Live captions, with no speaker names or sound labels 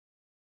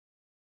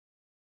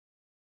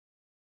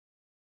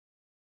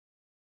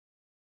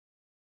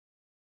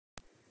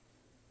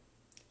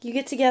You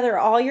get together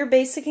all your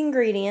basic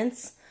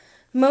ingredients.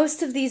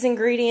 Most of these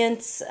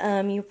ingredients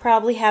you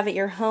probably have at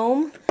your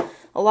home.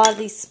 A lot of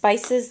these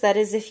spices, that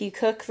is if you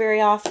cook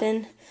very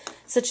often,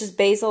 such as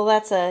basil,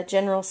 that's a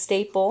general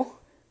staple.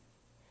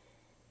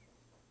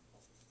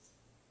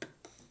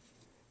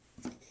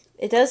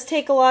 It does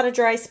take a lot of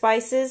dry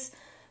spices,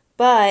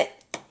 but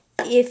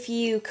if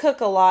you cook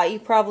a lot, you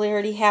probably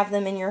already have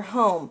them in your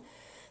home.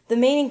 The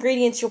main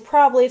ingredients you'll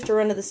probably have to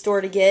run to the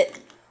store to get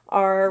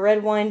are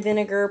red wine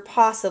vinegar,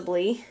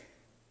 possibly,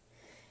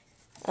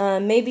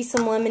 maybe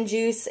some lemon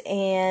juice,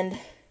 and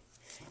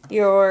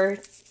your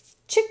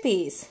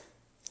chickpeas,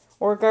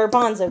 or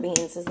garbanzo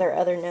beans as they're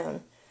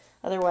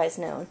otherwise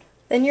known.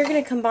 Then you're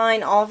going to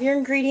combine all of your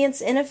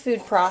ingredients in a food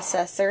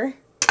processor.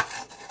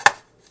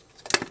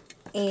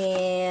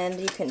 And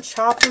you can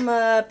chop them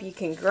up, you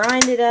can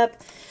grind it up,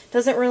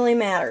 doesn't really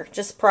matter.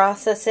 Just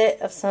process it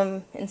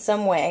in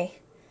some way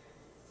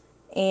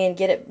and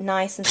get it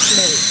nice and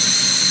smooth.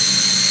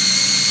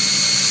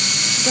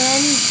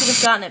 Then you should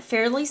have gotten it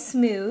fairly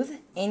smooth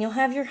and you'll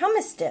have your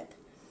hummus dip.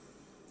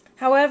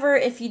 However,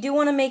 if you do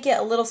want to make it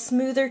a little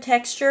smoother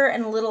texture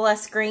and a little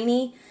less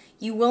grainy,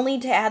 you will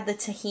need to add the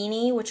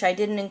tahini, which I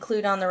didn't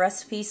include on the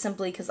recipe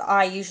simply because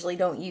I usually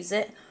don't use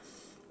it.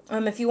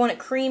 If you want it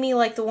creamy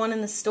like the one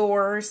in the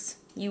stores,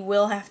 you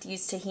will have to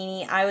use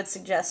tahini. I would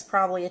suggest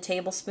probably a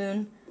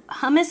tablespoon.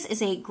 Hummus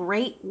is a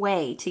great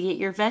way to get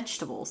your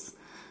vegetables.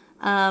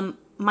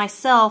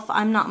 Myself,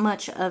 I'm not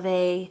much of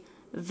a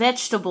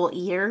vegetable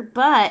eater,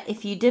 but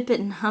if you dip it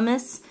in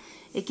hummus,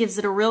 it gives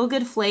it a real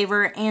good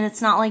flavor, and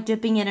it's not like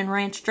dipping it in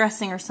ranch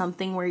dressing or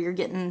something where you're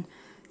getting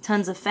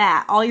tons of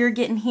fat. All you're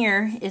getting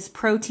here is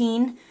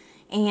protein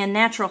and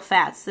natural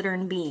fats that are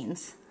in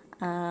beans.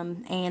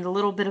 And a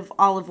little bit of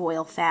olive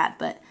oil fat,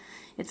 but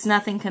it's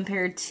nothing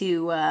compared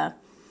to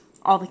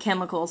all the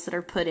chemicals that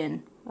are put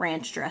in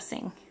ranch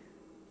dressing.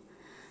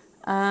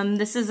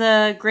 This is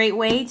a great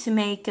way to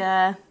make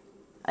a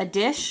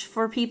dish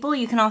for people.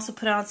 You can also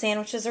put it on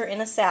sandwiches or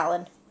in a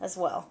salad as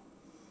well.